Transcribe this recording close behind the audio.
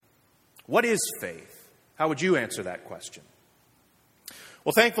What is faith? How would you answer that question?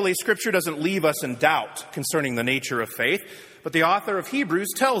 Well, thankfully, Scripture doesn't leave us in doubt concerning the nature of faith, but the author of Hebrews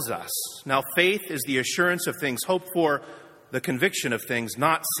tells us, now faith is the assurance of things hoped for, the conviction of things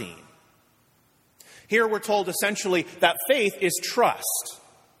not seen. Here we're told essentially that faith is trust,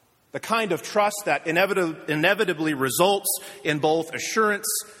 the kind of trust that inevitably results in both assurance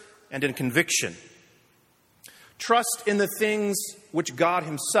and in conviction. Trust in the things which God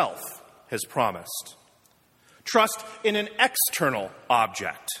Himself has promised. Trust in an external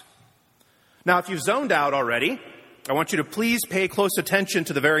object. Now, if you've zoned out already, I want you to please pay close attention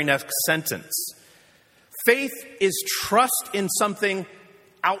to the very next sentence. Faith is trust in something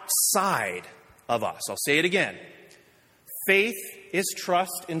outside of us. I'll say it again. Faith is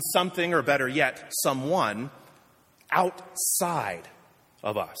trust in something, or better yet, someone outside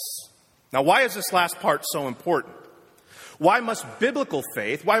of us. Now, why is this last part so important? Why must biblical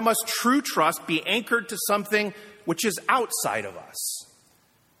faith, why must true trust be anchored to something which is outside of us?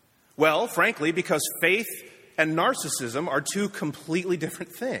 Well, frankly, because faith and narcissism are two completely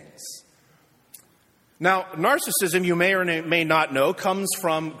different things. Now, narcissism, you may or may not know, comes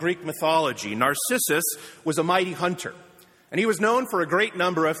from Greek mythology. Narcissus was a mighty hunter, and he was known for a great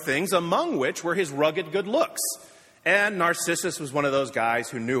number of things, among which were his rugged good looks. And Narcissus was one of those guys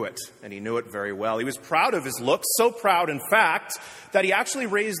who knew it, and he knew it very well. He was proud of his looks, so proud, in fact, that he actually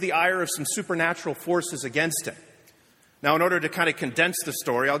raised the ire of some supernatural forces against him. Now, in order to kind of condense the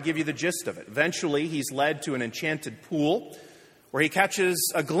story, I'll give you the gist of it. Eventually, he's led to an enchanted pool where he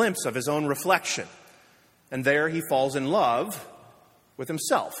catches a glimpse of his own reflection. And there he falls in love with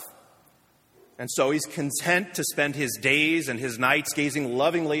himself. And so he's content to spend his days and his nights gazing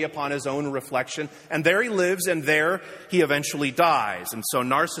lovingly upon his own reflection. And there he lives, and there he eventually dies. And so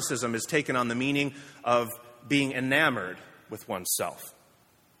narcissism has taken on the meaning of being enamored with oneself.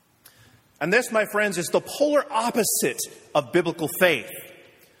 And this, my friends, is the polar opposite of biblical faith.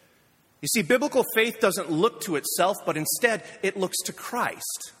 You see, biblical faith doesn't look to itself, but instead it looks to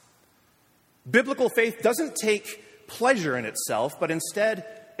Christ. Biblical faith doesn't take pleasure in itself, but instead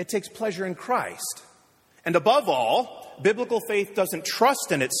it takes pleasure in Christ. And above all, biblical faith doesn't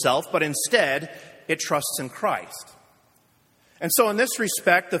trust in itself, but instead it trusts in Christ. And so in this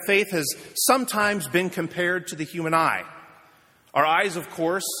respect, the faith has sometimes been compared to the human eye. Our eyes, of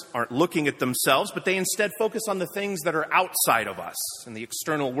course, aren't looking at themselves, but they instead focus on the things that are outside of us in the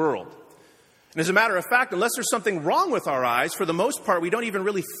external world. And as a matter of fact, unless there's something wrong with our eyes, for the most part, we don't even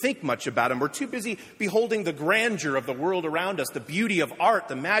really think much about them. We're too busy beholding the grandeur of the world around us, the beauty of art,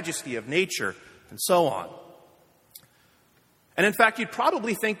 the majesty of nature, and so on. And in fact, you'd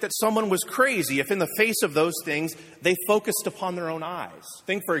probably think that someone was crazy if in the face of those things, they focused upon their own eyes.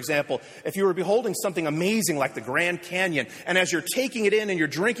 Think, for example, if you were beholding something amazing like the Grand Canyon, and as you're taking it in and you're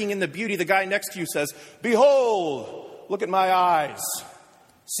drinking in the beauty, the guy next to you says, "Behold, look at my eyes.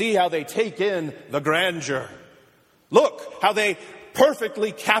 See how they take in the grandeur. Look how they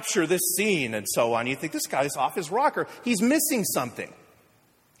perfectly capture this scene," and so on. You think, this guy's off his rocker. He's missing something.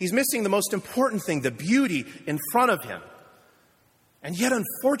 He's missing the most important thing, the beauty in front of him. And yet,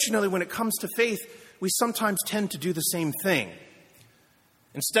 unfortunately, when it comes to faith, we sometimes tend to do the same thing.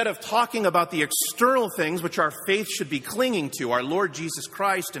 Instead of talking about the external things which our faith should be clinging to, our Lord Jesus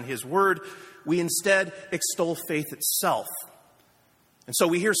Christ and His Word, we instead extol faith itself. And so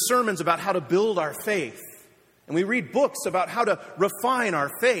we hear sermons about how to build our faith. And we read books about how to refine our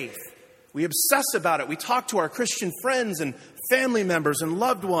faith. We obsess about it. We talk to our Christian friends and family members and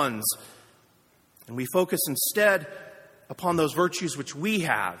loved ones. And we focus instead upon those virtues which we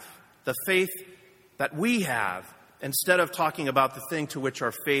have, the faith that we have, instead of talking about the thing to which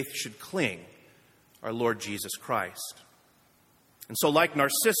our faith should cling, our Lord Jesus Christ. And so like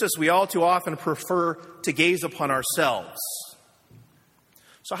Narcissus, we all too often prefer to gaze upon ourselves.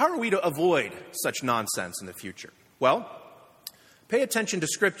 So how are we to avoid such nonsense in the future? Well, pay attention to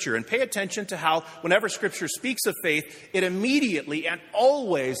Scripture and pay attention to how whenever Scripture speaks of faith, it immediately and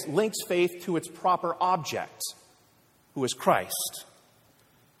always links faith to its proper object, who is Christ.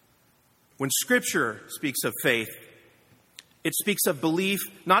 When Scripture speaks of faith, it speaks of belief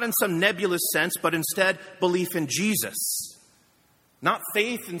not in some nebulous sense, but instead belief in Jesus. Not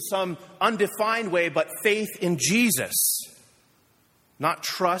faith in some undefined way, but faith in Jesus. Not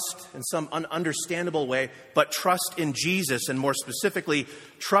trust in some ununderstandable way, but trust in Jesus, and more specifically,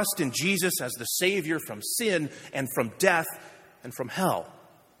 trust in Jesus as the Savior from sin and from death and from hell.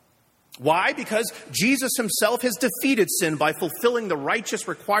 Why? Because Jesus Himself has defeated sin by fulfilling the righteous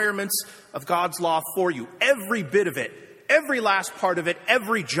requirements of God's law for you. Every bit of it, every last part of it,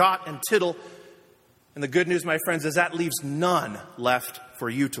 every jot and tittle. And the good news, my friends, is that leaves none left for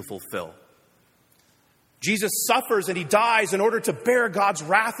you to fulfill. Jesus suffers and he dies in order to bear God's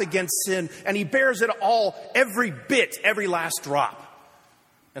wrath against sin, and he bears it all, every bit, every last drop.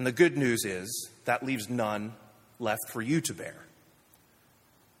 And the good news is that leaves none left for you to bear.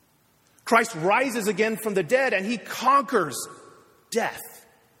 Christ rises again from the dead, and he conquers death,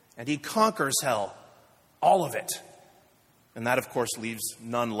 and he conquers hell, all of it. And that, of course, leaves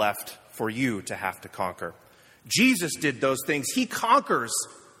none left for you to have to conquer. Jesus did those things. He conquers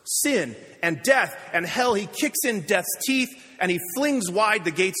sin and death and hell. He kicks in death's teeth, and he flings wide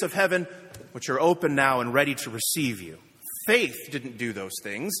the gates of heaven, which are open now and ready to receive you. Faith didn't do those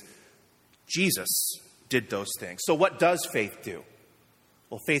things. Jesus did those things. So what does faith do?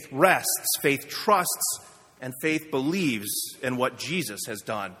 Well, faith rests, faith trusts, and faith believes in what Jesus has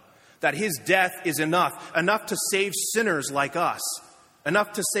done. That his death is enough to save sinners like us,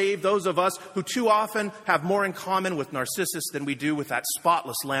 enough to save those of us who too often have more in common with Narcissus than we do with that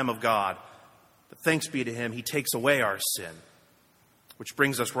spotless Lamb of God. But thanks be to him, he takes away our sin. Which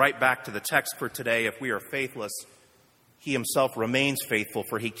brings us right back to the text for today. If we are faithless, he himself remains faithful,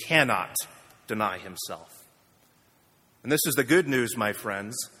 for he cannot deny himself. And this is the good news, my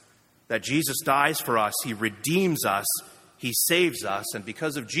friends, that Jesus dies for us, he redeems us, he saves us, and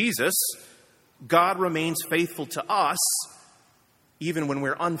because of Jesus, God remains faithful to us even when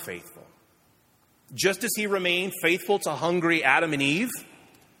we're unfaithful. Just as he remained faithful to hungry Adam and Eve,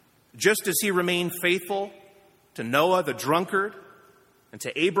 just as he remained faithful to Noah the drunkard, and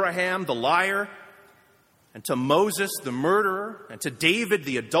to Abraham the liar, and to Moses the murderer, and to David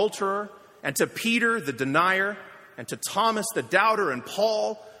the adulterer, and to Peter the denier, and to Thomas the doubter, and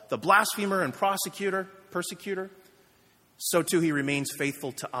Paul the blasphemer and persecutor, so too he remains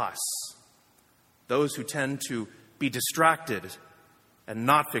faithful to us, those who tend to be distracted and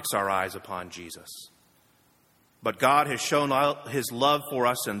not fix our eyes upon Jesus. But God has shown his love for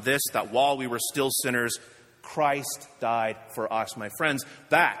us in this, that while we were still sinners, Christ died for us. My friends,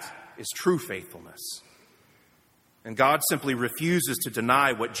 that is true faithfulness. And God simply refuses to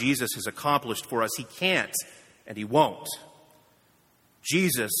deny what Jesus has accomplished for us. He can't, and he won't.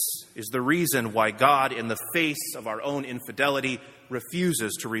 Jesus is the reason why God, in the face of our own infidelity,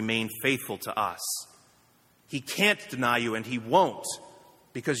 refuses to remain faithful to us. He can't deny you, and he won't,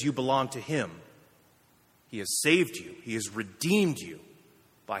 because you belong to him. He has saved you. He has redeemed you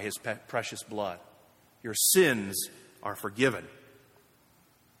by his precious blood. Your sins are forgiven.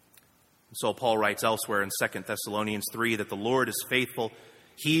 And so Paul writes elsewhere in 2 Thessalonians 3 that the Lord is faithful.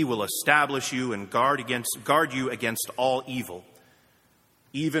 He will establish you and guard you against all evil,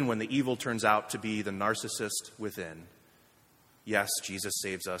 even when the evil turns out to be the narcissist within. Yes, Jesus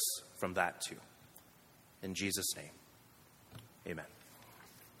saves us from that too. In Jesus' name, amen.